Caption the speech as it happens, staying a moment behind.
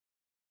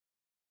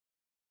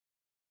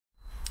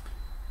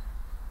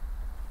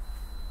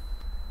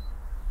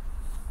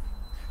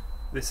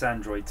This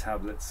Android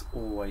tablet's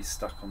always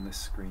stuck on this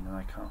screen and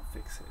I can't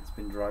fix it. It's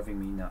been driving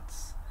me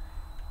nuts.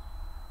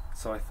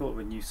 So I thought of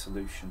a new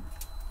solution.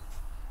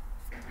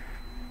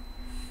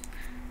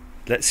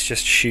 Let's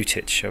just shoot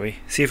it, shall we?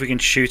 See if we can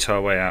shoot our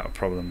way out of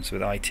problems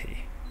with IT.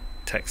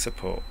 Tech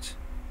support.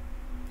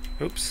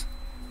 Oops.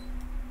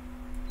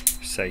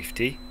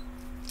 Safety.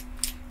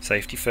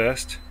 Safety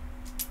first.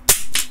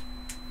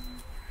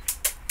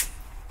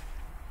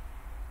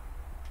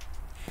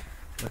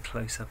 A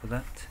close up of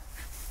that.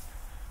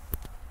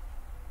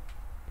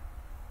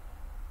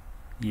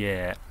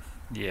 Yeah,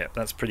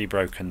 that's pretty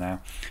broken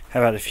now. How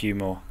about a few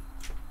more?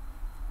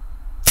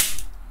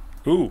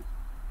 Ooh!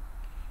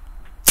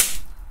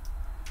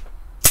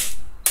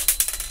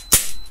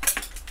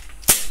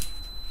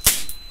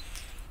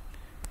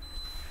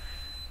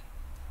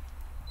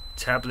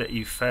 Tablet,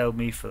 you failed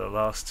me for the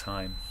last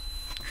time.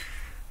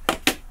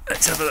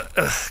 Let's have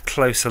a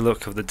closer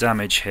look of the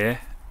damage here.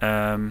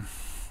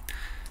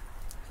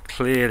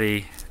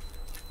 Clearly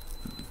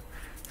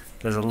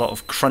there's a lot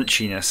of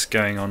crunchiness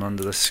going on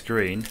under the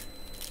screen.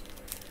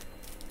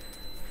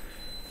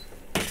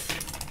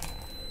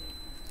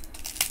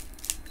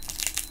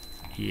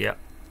 Yep.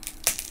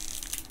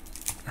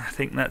 I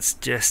think that's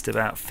just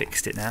about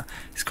fixed it now.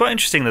 It's quite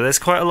interesting though, there's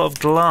quite a lot of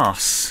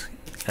glass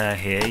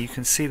here. You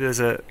can see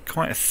there's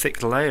quite a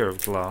thick layer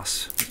of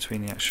glass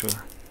between the actual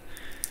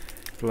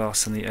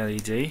glass and the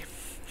LED.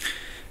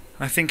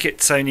 I think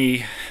it's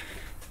only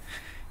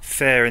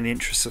fair in the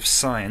interests of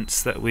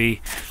science that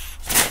we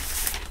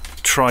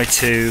try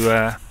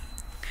to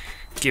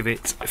give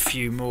it a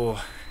few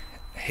more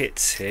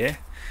hits here.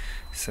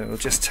 So we'll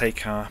just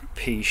take our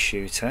pea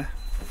shooter,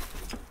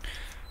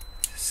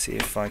 see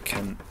if I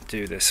can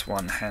do this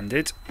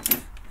one-handed.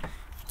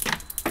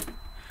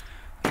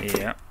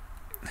 Yeah,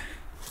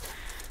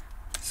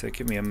 so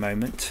give me a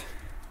moment.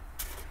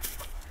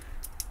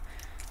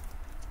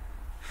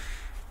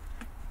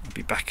 I'll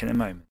be back in a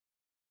moment.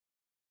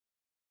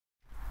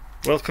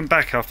 Welcome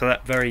back after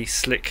that very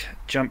slick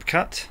jump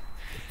cut.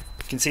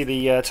 You can see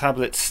the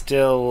tablet's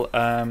still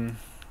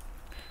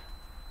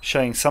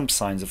showing some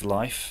signs of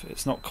life.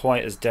 It's not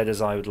quite as dead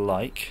as I would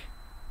like.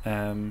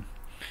 Why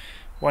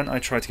don't I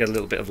try to get a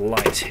little bit of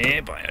light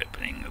here by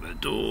opening the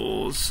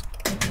doors.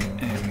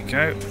 There we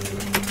go.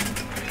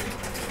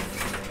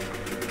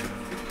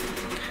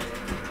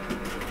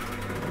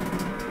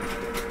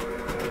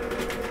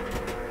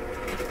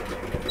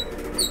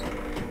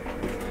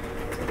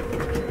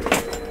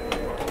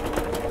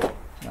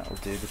 That'll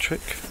do the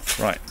trick.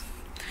 Right.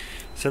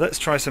 So let's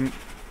try some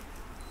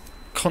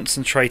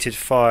concentrated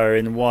fire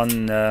in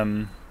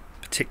one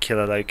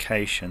particular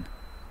location.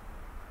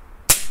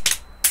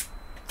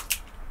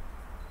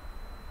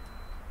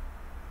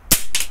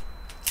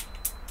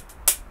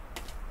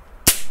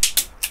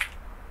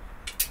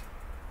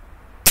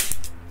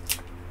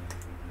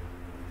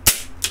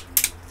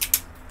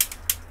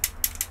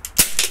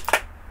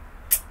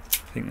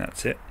 I think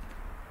that's it.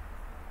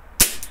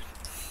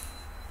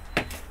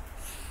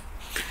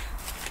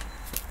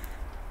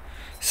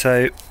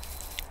 So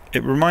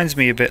it reminds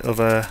me a bit of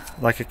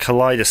like a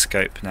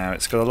kaleidoscope now.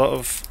 It's got a lot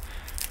of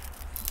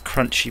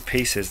crunchy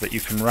pieces that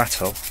you can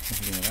rattle.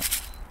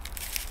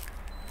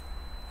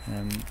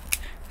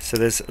 So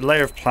there's a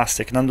layer of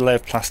plastic, and under the layer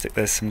of plastic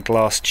there's some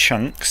glass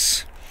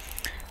chunks,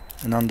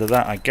 and under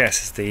that I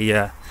guess is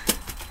the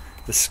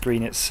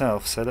screen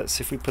itself. So let's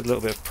see if we put a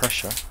little bit of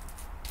pressure.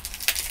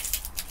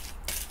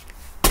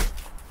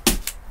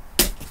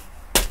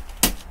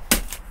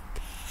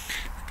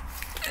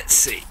 Let's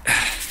see.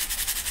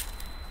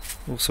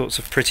 All sorts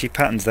of pretty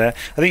patterns there.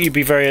 I think you'd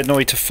be very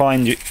annoyed to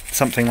find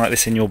something like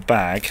this in your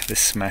bag, this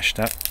smashed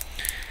up.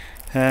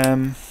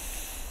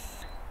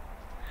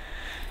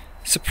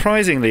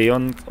 Surprisingly,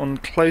 on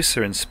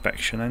closer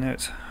inspection, I know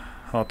it's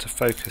hard to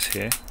focus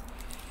here,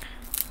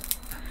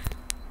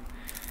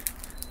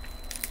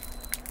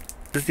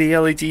 the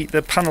LED,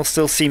 the panel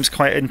still seems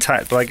quite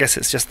intact, but I guess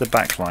it's just the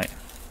backlight.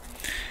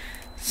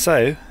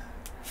 So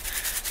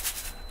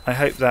I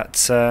hope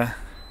that's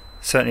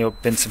certainly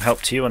been some help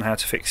to you on how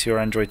to fix your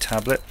Android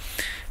tablet.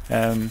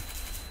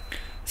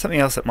 Something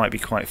else that might be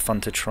quite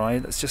fun to try.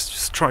 Let's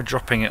just try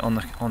dropping it on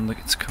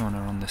its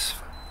corner on this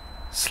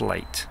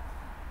slate.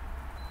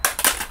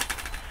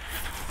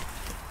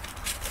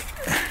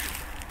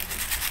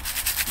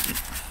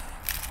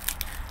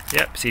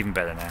 Yep, it's even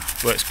better now.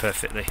 Works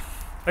perfectly.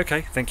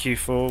 Okay, thank you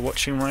for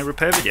watching my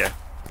repair video.